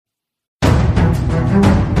Slides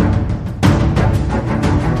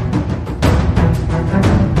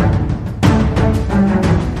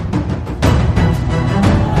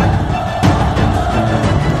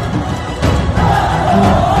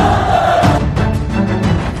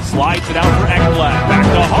it out for Ekblad. Back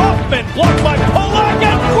to Hoffman. Blocked by Polak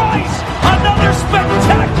and Price. Another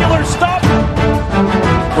spectacular stop.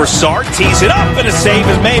 Broussard tees it up and a save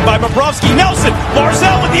is made by Bobrovsky. Nelson.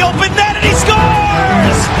 Barzal with the open net and he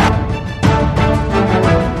scores!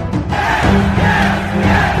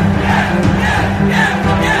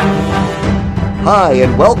 Hi,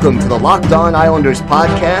 and welcome to the Locked On Islanders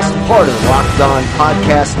podcast, part of the Locked On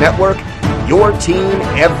Podcast Network, your team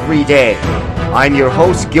every day. I'm your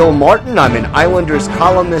host, Gil Martin. I'm an Islanders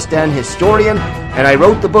columnist and historian, and I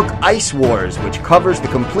wrote the book Ice Wars, which covers the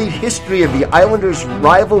complete history of the Islanders'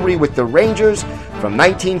 rivalry with the Rangers from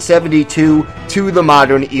 1972 to the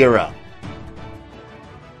modern era.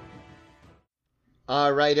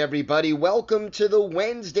 All right, everybody, welcome to the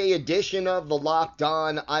Wednesday edition of the Locked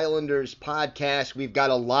On Islanders podcast. We've got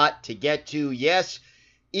a lot to get to. Yes,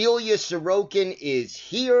 Ilya Sorokin is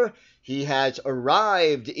here. He has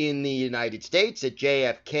arrived in the United States at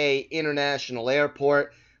JFK International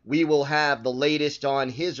Airport. We will have the latest on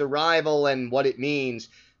his arrival and what it means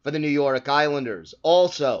for the New York Islanders.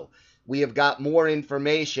 Also, we have got more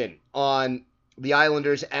information on the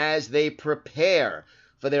Islanders as they prepare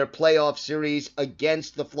for their playoff series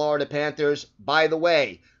against the Florida Panthers. By the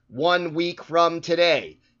way, 1 week from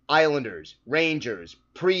today, Islanders, Rangers,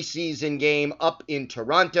 preseason game up in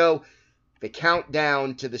Toronto. The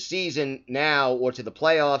countdown to the season now, or to the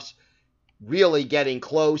playoffs, really getting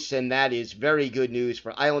close, and that is very good news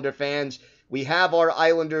for Islander fans. We have our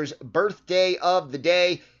Islanders' birthday of the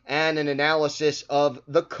day and an analysis of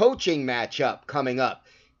the coaching matchup coming up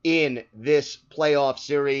in this playoff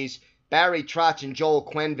series. Barry Trotz and Joel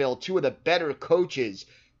Quenneville, two of the better coaches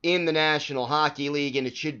in the National Hockey League, and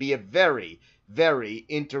it should be a very, very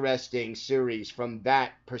interesting series from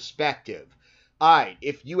that perspective. All right,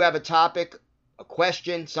 if you have a topic, a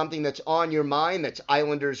question, something that's on your mind that's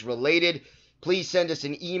Islanders related, please send us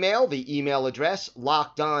an email. The email address,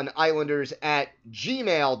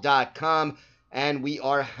 lockedonislanders@gmail.com, and we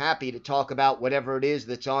are happy to talk about whatever it is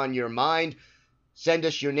that's on your mind. Send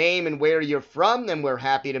us your name and where you're from, and we're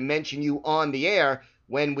happy to mention you on the air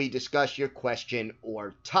when we discuss your question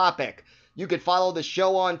or topic. You could follow the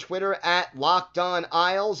show on Twitter at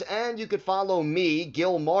LockedOnIsles, and you could follow me,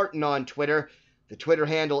 Gil Martin, on Twitter. The Twitter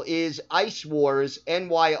handle is IceWars,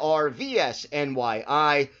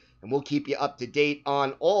 NYRVSNYI, and we'll keep you up to date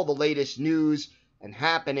on all the latest news and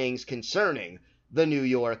happenings concerning the New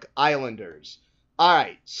York Islanders. All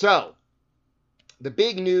right, so the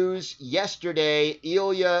big news yesterday,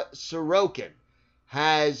 Ilya Sorokin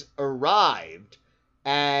has arrived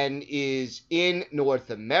and is in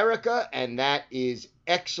North America, and that is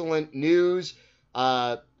excellent news.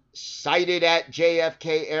 Sighted at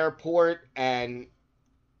JFK Airport, and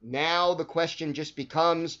now the question just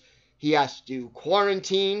becomes, he has to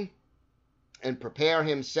quarantine and prepare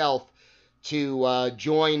himself to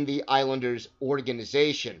join the Islanders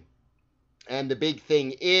organization. And the big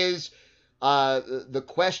thing is the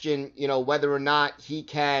question, whether or not he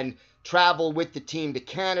can travel with the team to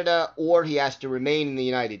Canada or he has to remain in the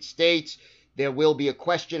United States. There will be a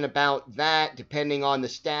question about that depending on the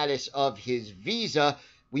status of his visa.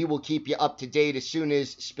 We will keep you up to date as soon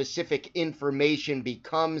as specific information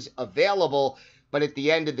becomes available. But at the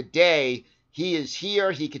end of the day, he is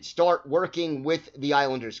here. He could start working with the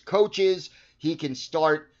Islanders coaches. He can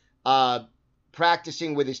start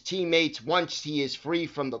practicing with his teammates once he is free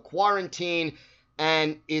from the quarantine.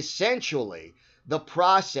 And essentially, the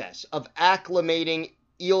process of acclimating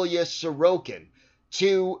Ilya Sorokin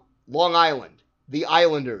to Long Island, the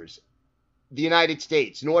Islanders, the United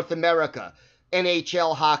States, North America,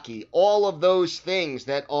 NHL hockey, all of those things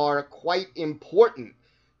that are quite important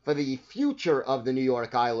for the future of the New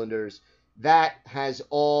York Islanders, that has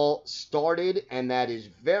all started, and that is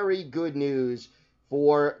very good news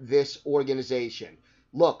for this organization.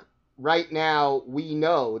 Look, right now we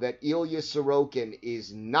know that Ilya Sorokin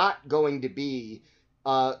is not going to be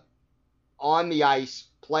on the ice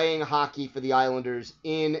playing hockey for the Islanders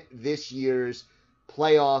in this year's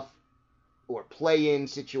playoff or play-in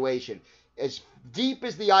situation. As deep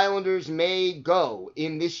as the Islanders may go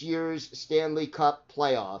in this year's Stanley Cup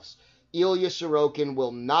playoffs, Ilya Sorokin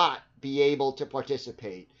will not be able to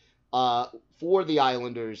participate for the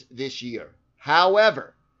Islanders this year.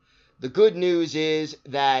 However, the good news is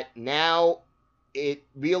that now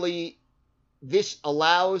this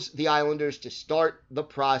allows the Islanders to start the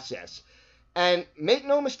process. And make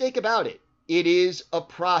no mistake about it, it is a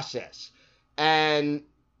process. And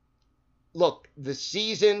look, next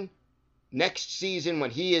season,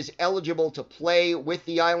 when he is eligible to play with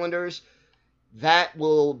the Islanders, that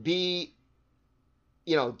will be,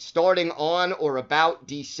 starting on or about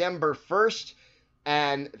December 1st.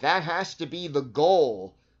 And that has to be the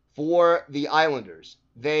goal for the Islanders.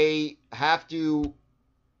 They have to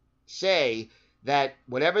say that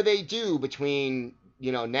whatever they do between,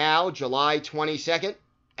 now, July 22nd,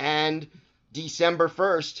 and December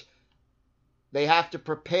 1st, they have to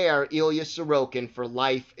prepare Ilya Sorokin for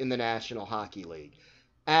life in the National Hockey League.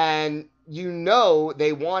 And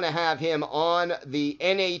they want to have him on the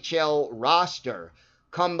NHL roster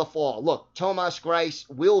come the fall. Look, Tomas Greiss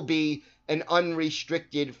will be an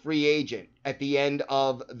unrestricted free agent at the end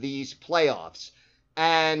of these playoffs.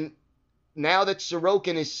 And now that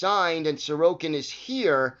Sorokin is signed and Sorokin is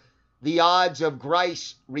here, the odds of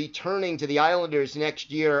Greiss returning to the Islanders next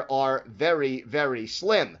year are very, very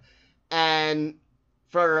slim. And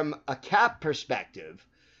from a cap perspective,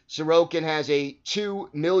 Sorokin has a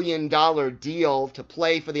 $2 million deal to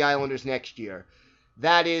play for the Islanders next year.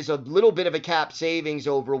 That is a little bit of a cap savings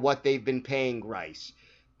over what they've been paying Greiss.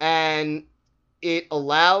 And it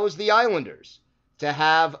allows the Islanders to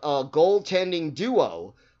have a goaltending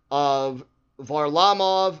duo of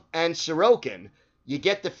Varlamov and Sorokin. You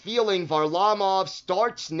get the feeling Varlamov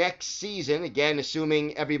starts next season, again,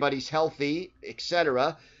 assuming everybody's healthy,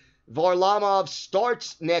 etc. Varlamov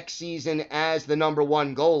starts next season as the number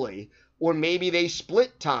one goalie, or maybe they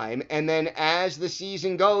split time, and then as the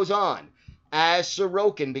season goes on, as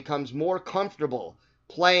Sorokin becomes more comfortable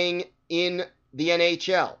playing in the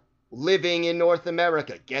NHL, living in North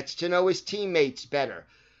America, gets to know his teammates better.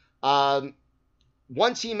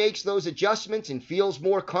 Once he makes those adjustments and feels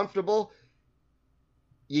more comfortable,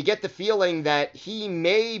 you get the feeling that he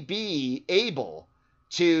may be able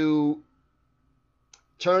to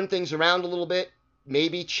turn things around a little bit,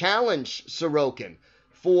 maybe challenge Sorokin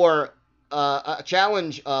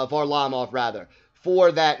challenge Varlamov rather,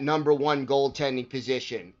 for that number one goaltending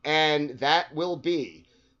position. And that will be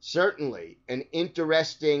certainly an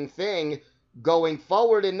interesting thing going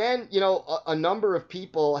forward. And then, a number of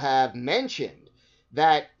people have mentioned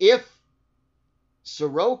that if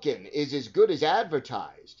Sorokin is as good as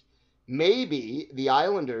advertised, maybe the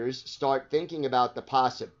Islanders start thinking about the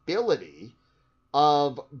possibility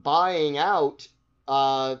of buying out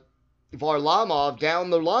Varlamov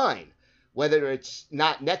down the line, whether it's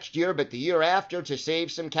not next year but the year after, to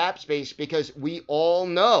save some cap space, because we all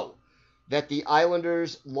know that the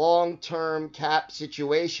Islanders' long-term cap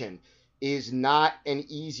situation is not an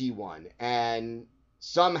easy one. And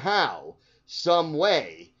somehow, some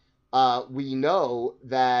way, we know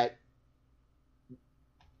that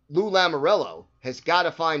Lou Lamoriello has got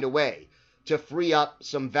to find a way to free up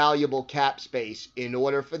some valuable cap space in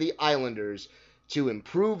order for the Islanders to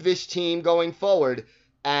improve this team going forward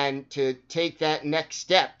and to take that next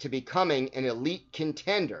step to becoming an elite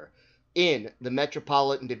contender in the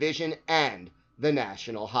Metropolitan Division and the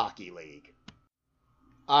National Hockey League.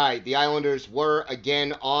 All right, the Islanders were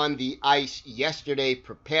again on the ice yesterday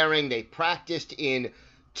preparing. They practiced in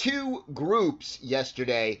two groups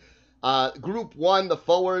yesterday. Group 1, the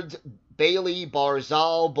forwards, Bailey,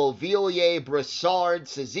 Barzal, Beauvillier, Brassard,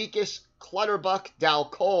 Cizikas, Clutterbuck,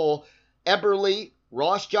 Dalcol, Eberle,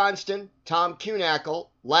 Ross Johnston, Tom Kuhnackel,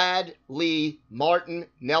 Ladd, Lee, Martin,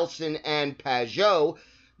 Nelson, and Pajot.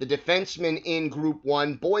 The defensemen in Group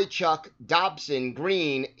 1, Boychuk, Dobson,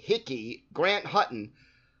 Green, Hickey, Grant Hutton,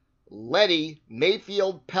 Leddy,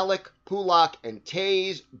 Mayfield, Pelech, Pulak, and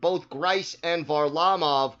Tays. Both Greiss and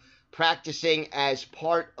Varlamov practicing as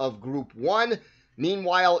part of Group 1.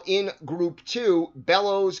 Meanwhile, in Group 2,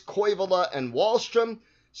 Bellows, Koivula, and Wahlstrom.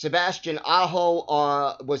 Sebastian Aho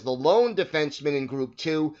was the lone defenseman in Group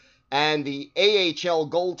 2, and the AHL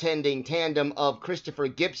goaltending tandem of Christopher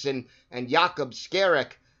Gibson and Jakub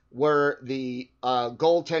Skarek were the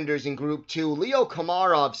goaltenders in Group 2. Leo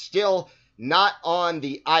Komarov still not on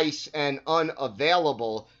the ice and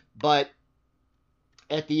unavailable, but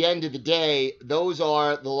at the end of the day, those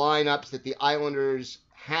are the lineups that the Islanders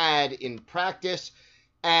had in practice,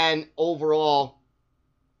 and overall,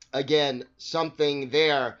 again, something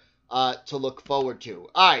there to look forward to.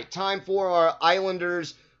 All right, time for our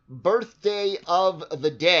Islanders birthday of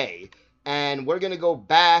the day, and we're going to go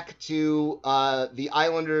back to the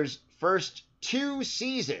Islanders' first 2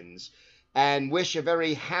 seasons and wish a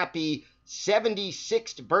very happy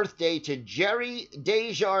 76th birthday to Jerry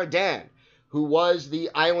Desjardins, who was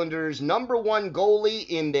the Islanders' number 1 goalie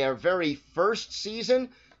in their very first season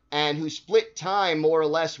and who split time more or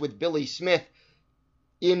less with Billy Smith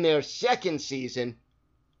in their second season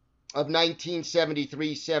of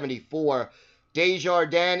 1973-74.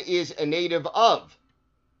 Desjardins is a native of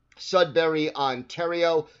Sudbury,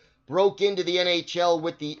 Ontario. Broke into the NHL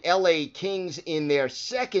with the LA Kings in their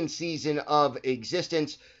second season of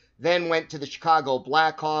existence. Then went to the Chicago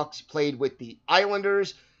Blackhawks, played with the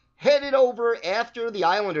Islanders. Headed over after the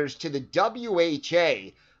Islanders to the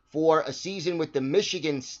WHA for a season with the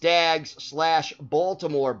Michigan Stags /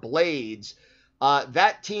 Baltimore Blades.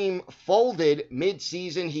 That team folded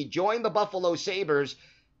mid-season. He joined the Buffalo Sabres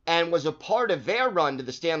and was a part of their run to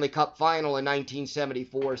the Stanley Cup Final in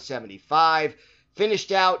 1974-75.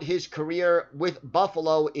 Finished out his career with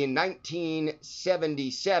Buffalo in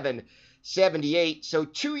 1977-78. So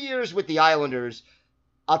 2 years with the Islanders.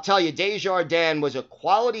 I'll tell you, Desjardins was a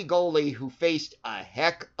quality goalie who faced a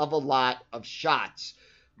heck of a lot of shots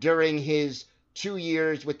during his 2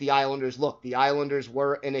 years with the Islanders. Look, the Islanders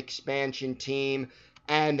were an expansion team,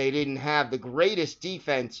 and they didn't have the greatest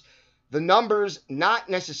defense. The numbers, not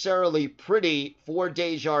necessarily pretty for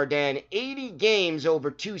Desjardins. 80 games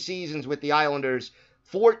over 2 seasons with the Islanders,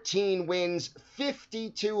 14 wins,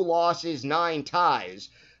 52 losses, 9 ties,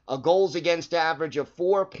 a goals against average of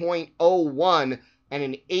 4.01, and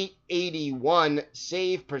an .881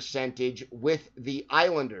 save percentage with the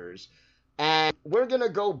Islanders. And we're going to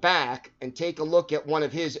go back and take a look at one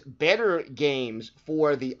of his better games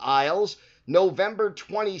for the Isles. November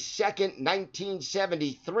 22nd,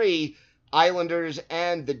 1973, Islanders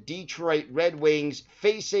and the Detroit Red Wings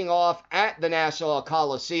facing off at the Nassau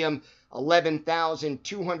Coliseum.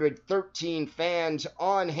 11,213 fans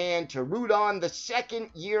on hand to root on the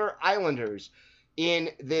second-year Islanders in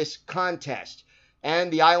this contest.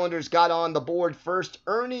 And the Islanders got on the board first.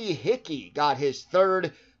 Ernie Hickey got his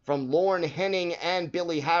third from Lorne Henning and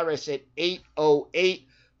Billy Harris at 8:08.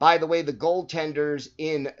 By the way, the goaltenders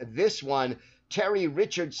in this one, Terry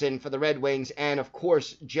Richardson for the Red Wings, and of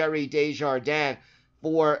course, Jerry Desjardins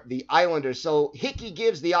for the Islanders. So Hickey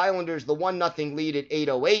gives the Islanders the 1-0 lead at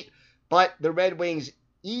 8:08, but the Red Wings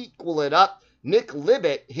equal it up. Nick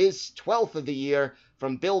Libett, his 12th of the year,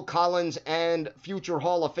 from Bill Collins and future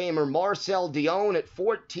Hall of Famer Marcel Dion at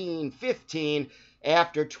 14:15.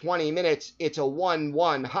 After 20 minutes, it's a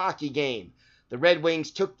 1-1 hockey game. The Red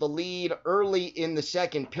Wings took the lead early in the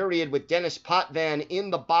second period with Dennis Potvin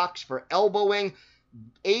in the box for elbowing.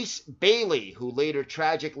 Ace Bailey, who later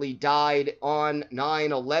tragically died on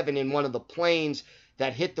 9/11 in one of the planes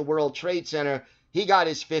that hit the World Trade Center, he got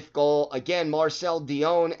his 5th goal. Again, Marcel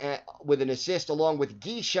Dion with an assist along with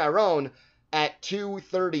Guy Charon at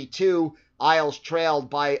 2:32. Isles trailed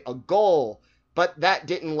by a goal. But that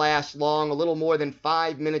didn't last long. A little more than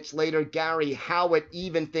 5 minutes later, Gary Howitt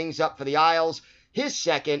evened things up for the Isles. His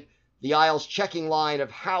second, the Isles checking line of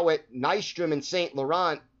Howitt, Nystrom, and St.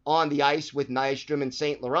 Laurent on the ice, with Nystrom and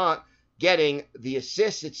St. Laurent getting the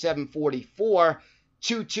assist at 7:44.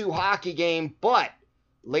 2-2 hockey game, but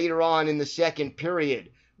later on in the second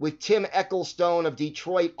period, with Tim Ecclestone of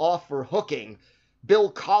Detroit off for hooking, Bill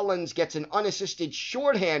Collins gets an unassisted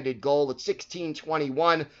shorthanded goal at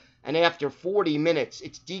 16:21. And after 40 minutes,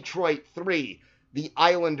 it's Detroit 3, the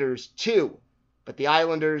Islanders 2. But the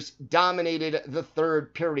Islanders dominated the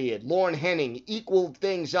third period. Lorne Henning equaled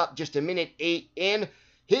things up just a minute 8 in.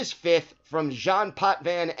 His 5th from Jean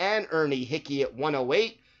Potvin and Ernie Hickey at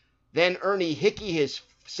 1:08. Then Ernie Hickey, his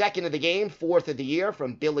 2nd of the game, 4th of the year,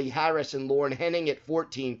 from Billy Harris and Lorne Henning at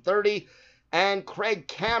 14:30. And Craig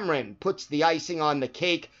Cameron puts the icing on the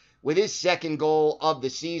cake with his 2nd goal of the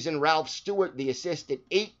season. Ralph Stewart, the assist at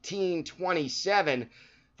 18:27.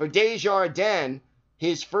 For Desjardins,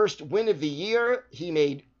 his first win of the year, he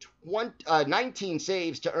made 19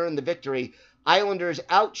 saves to earn the victory. Islanders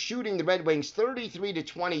out shooting the Red Wings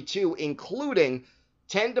 33-22, including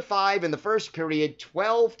 10-5 in the first period,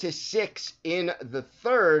 12-6 in the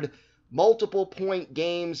third. Multiple point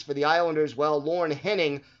games for the Islanders. Well, Lorne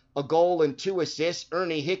Henning, a goal and 2 assists.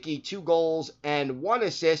 Ernie Hickey, 2 goals and 1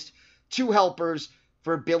 assist. 2 helpers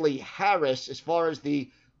for Billy Harris. As far as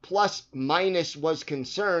the plus-minus was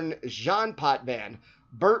concerned, Jean Potvin,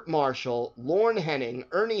 Bert Marshall, Lorne Henning,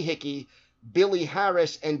 Ernie Hickey, Billy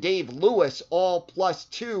Harris, and Dave Lewis, all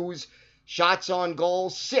 +2s. Shots on goal,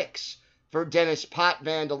 6 for Dennis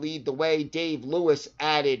Potvin to lead the way. Dave Lewis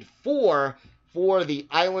added 4 for the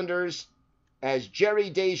Islanders, as Jerry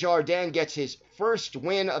Desjardins gets his first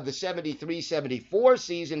win of the 73-74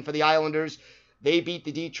 season for the Islanders. They beat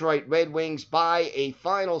the Detroit Red Wings by a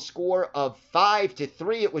final score of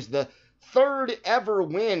 5-3. It was the 3rd ever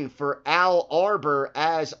win for Al Arbour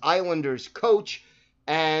as Islanders coach,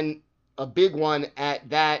 and a big one at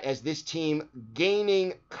that, as this team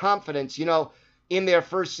gaining confidence. You know, in their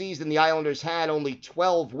first season, the Islanders had only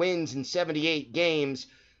 12 wins in 78 games,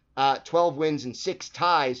 12 wins and 6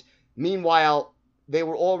 ties. Meanwhile, they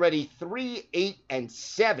were already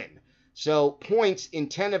 3-8-7. So points in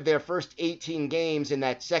 10 of their first 18 games in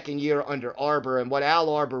that second year under Arbor. And what Al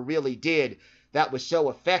Arbor really did that was so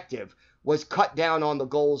effective was cut down on the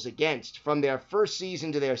goals against. From their first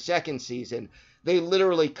season to their second season, they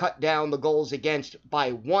literally cut down the goals against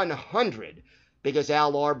by 100 because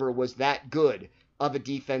Al Arbor was that good of a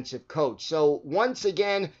defensive coach. So once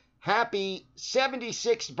again, happy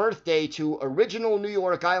 76th birthday to original New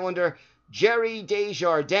York Islander Jerry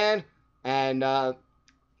Desjardins, and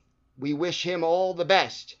we wish him all the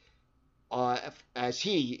best as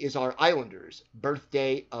he is our Islanders'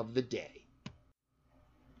 birthday of the day.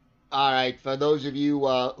 All right, for those of you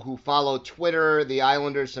who follow Twitter, the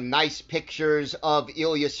Islanders, some nice pictures of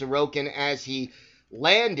Ilya Sorokin as he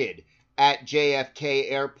landed at JFK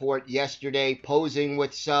Airport yesterday, posing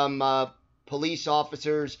with some police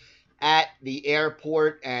officers at the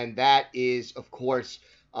airport, and that is, of course,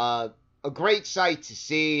 a great sight to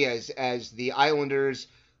see as the Islanders'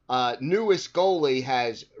 newest goalie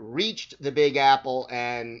has reached the Big Apple,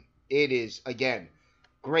 and it is, again,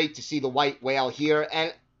 great to see the white whale here.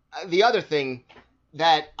 And the other thing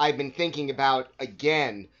that I've been thinking about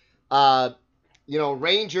again,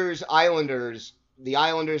 Rangers, Islanders, the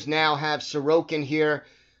Islanders now have Sorokin here,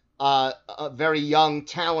 a very young,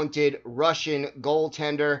 talented Russian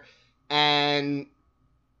goaltender, and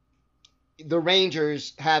the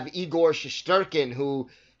Rangers have Igor Shesterkin, who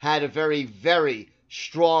had a very, very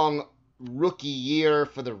strong rookie year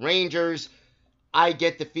for the Rangers. I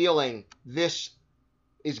get the feeling this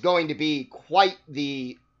is going to be quite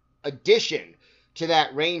the addition to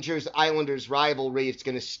that Rangers-Islanders rivalry. It's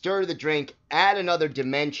going to stir the drink, add another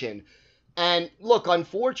dimension. And look,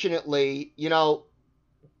 unfortunately,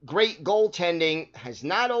 great goaltending has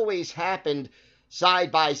not always happened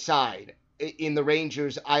side by side in the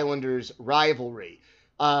Rangers-Islanders rivalry.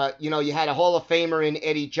 You had a Hall of Famer in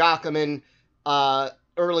Eddie Giacomin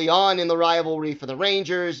early on in the rivalry for the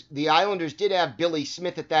Rangers. The Islanders did have Billy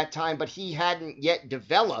Smith at that time, but he hadn't yet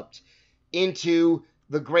developed into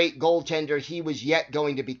the great goaltender he was yet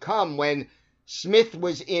going to become. When Smith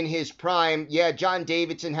was in his prime, John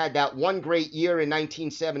Davidson had that one great year in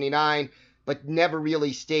 1979, but never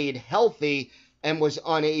really stayed healthy and was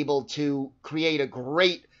unable to create a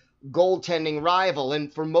great goaltending rival.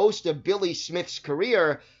 And for most of Billy Smith's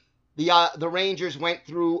career, the Rangers went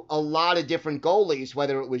through a lot of different goalies,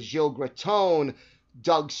 whether it was Gilles Gratton,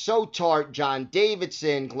 Doug Sotart, John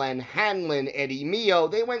Davidson, Glenn Hanlon, Eddie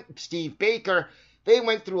Mio. Steve Baker. They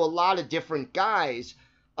went through a lot of different guys.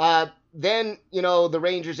 Then, the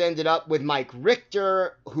Rangers ended up with Mike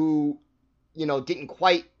Richter, who, didn't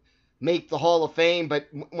quite make the Hall of Fame. But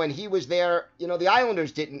when he was there, the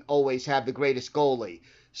Islanders didn't always have the greatest goalie.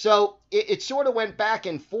 So it sort of went back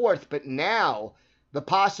and forth. But now the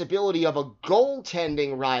possibility of a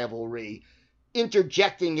goaltending rivalry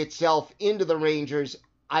interjecting itself into the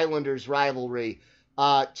Rangers-Islanders rivalry,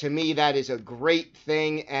 to me, that is a great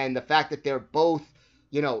thing. And the fact that they're both,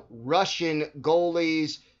 Russian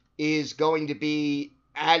goalies is going to be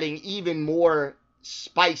adding even more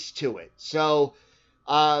spice to it. So,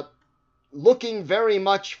 looking very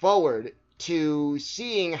much forward to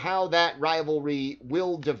seeing how that rivalry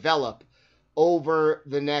will develop over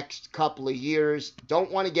the next couple of years.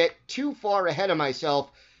 Don't want to get too far ahead of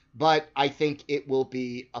myself, but I think it will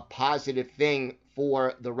be a positive thing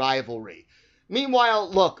for the rivalry. Meanwhile,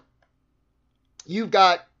 look, you've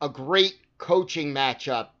got a great coaching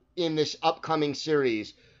matchup in this upcoming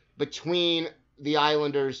series between the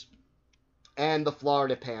Islanders and the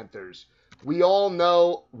Florida Panthers. We all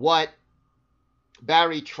know what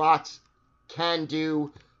Barry Trotz can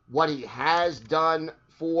do, what he has done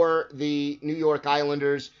for the New York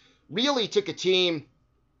Islanders. Really took a team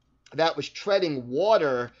that was treading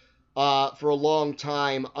water for a long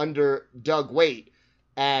time under Doug Weight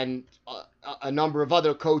and a number of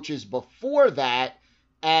other coaches before that,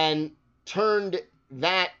 and turned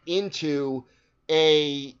that into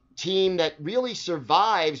a team that really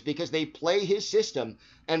survives because they play his system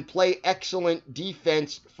and play excellent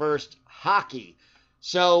defense-first hockey.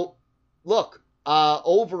 So, look,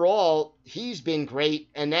 overall, he's been great,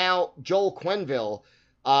 and now Joel Quenneville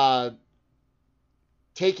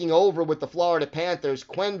taking over with the Florida Panthers.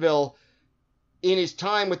 Quenneville, in his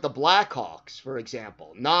time with the Blackhawks, for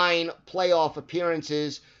example, 9 playoff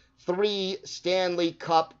appearances, 3 Stanley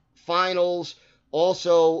Cup finals,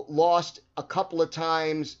 also lost a couple of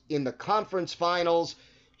times in the conference finals.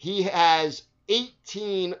 He has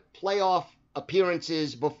 18 playoff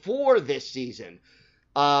appearances before this season.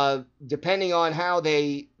 Depending on how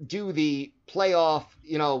they do the playoff,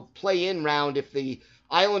 play-in round, if the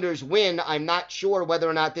Islanders win, I'm not sure whether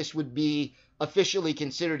or not this would be officially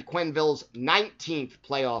considered Quenneville's 19th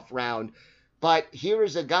playoff round. But here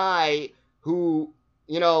is a guy who,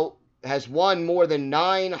 has won more than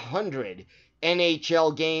 900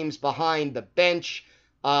 NHL games behind the bench.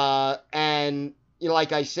 And,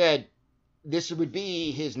 like I said, this would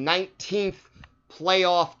be his 19th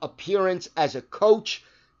playoff appearance as a coach.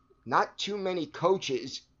 Not too many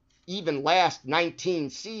coaches even last 19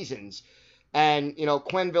 seasons. And,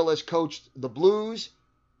 Quenneville has coached the Blues,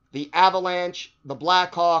 the Avalanche, the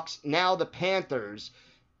Blackhawks, now the Panthers.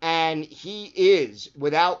 And he is,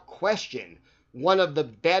 without question, one of the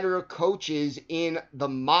better coaches in the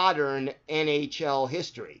modern NHL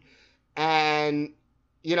history. And,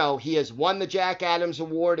 he has won the Jack Adams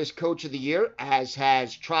Award as Coach of the Year, as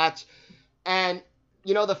has Trotz. And,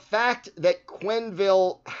 the fact that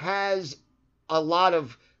Quenneville has a lot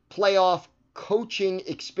of playoff coaching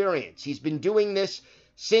experience. He's been doing this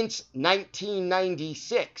since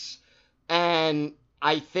 1996. And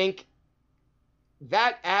I think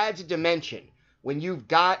that adds a dimension when you've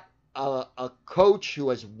got a coach who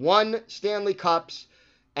has won Stanley Cups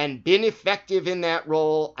and been effective in that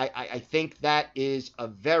role. I think that is a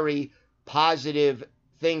very positive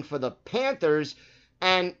thing for the Panthers.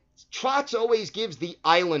 And Trotz always gives the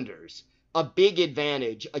Islanders a big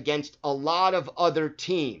advantage against a lot of other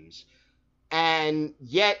teams. And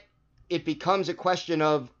yet it becomes a question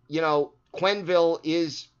of, Quenneville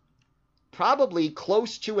is probably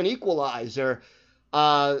close to an equalizer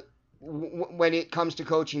when it comes to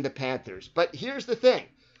coaching the Panthers. But here's the thing.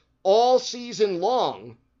 All season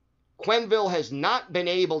long, Quenneville has not been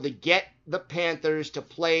able to get the Panthers to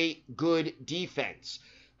play good defense.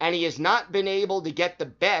 And he has not been able to get the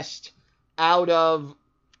best out of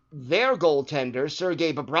their goaltender,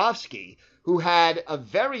 Sergei Bobrovsky, who had a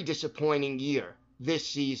very disappointing year this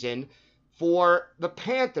season for the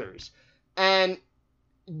Panthers. And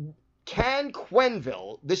can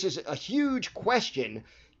Quenneville, this is a huge question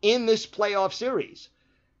in this playoff series,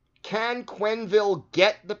 can Quenneville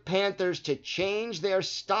get the Panthers to change their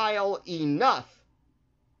style enough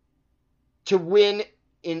to win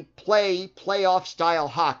in playoff style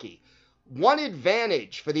hockey? One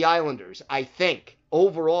advantage for the Islanders, I think,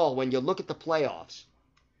 overall, when you look at the playoffs,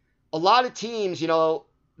 a lot of teams, they'll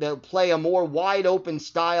play a more wide open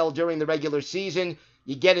style during the regular season.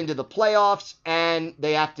 You get into the playoffs and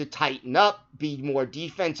they have to tighten up, be more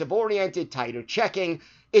defensive oriented, tighter checking.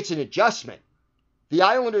 It's an adjustment. The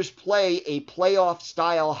Islanders play a playoff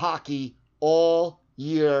style hockey all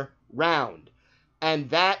year round. And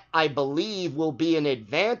that, I believe, will be an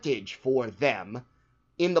advantage for them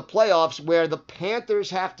in the playoffs, where the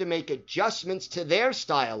Panthers have to make adjustments to their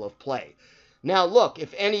style of play. Now, look,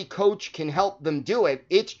 if any coach can help them do it,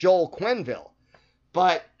 it's Joel Quenneville.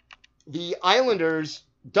 But the Islanders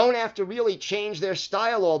don't have to really change their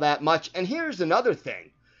style all that much. And here's another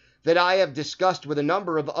thing that I have discussed with a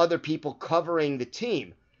number of other people covering the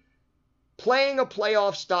team. Playing a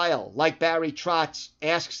playoff style like Barry Trotz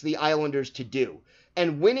asks the Islanders to do,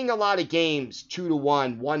 and winning a lot of games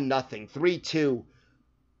 2-1, 1-0, 3-2,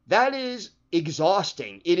 that is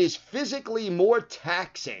exhausting. It is physically more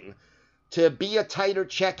taxing to be a tighter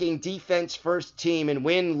checking defense first team and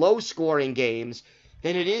win low scoring games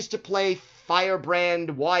than it is to play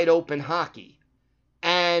firebrand wide open hockey.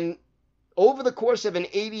 And over the course of an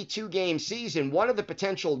 82 game season, one of the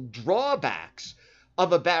potential drawbacks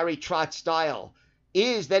of a Barry Trotz style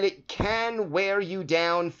is that it can wear you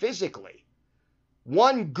down physically.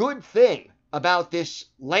 One good thing about this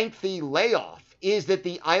lengthy layoff is that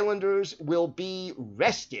the Islanders will be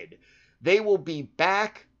rested. They will be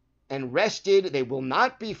back and rested. They will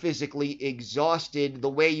not be physically exhausted the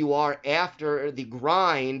way you are after the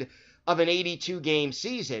grind of an 82 game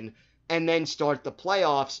season and then start the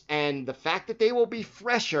playoffs. And the fact that they will be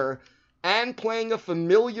fresher and playing a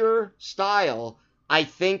familiar style, I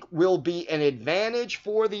think, will be an advantage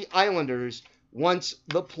for the Islanders once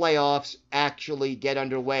the playoffs actually get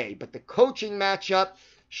underway. But the coaching matchup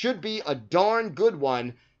should be a darn good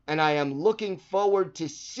one, and I am looking forward to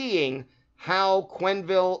seeing how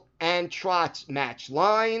Quenneville and Trotz match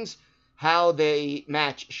lines, how they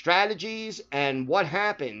match strategies, and what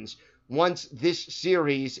happens once this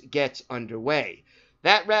series gets underway.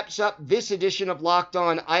 That wraps up this edition of Locked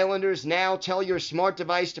On Islanders. Now tell your smart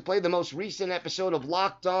device to play the most recent episode of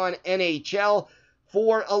Locked On NHL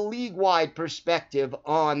for a league-wide perspective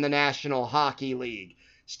on the National Hockey League.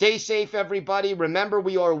 Stay safe, everybody. Remember,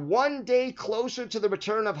 we are one day closer to the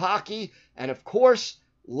return of hockey. And of course,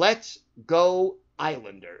 let's go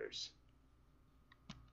Islanders.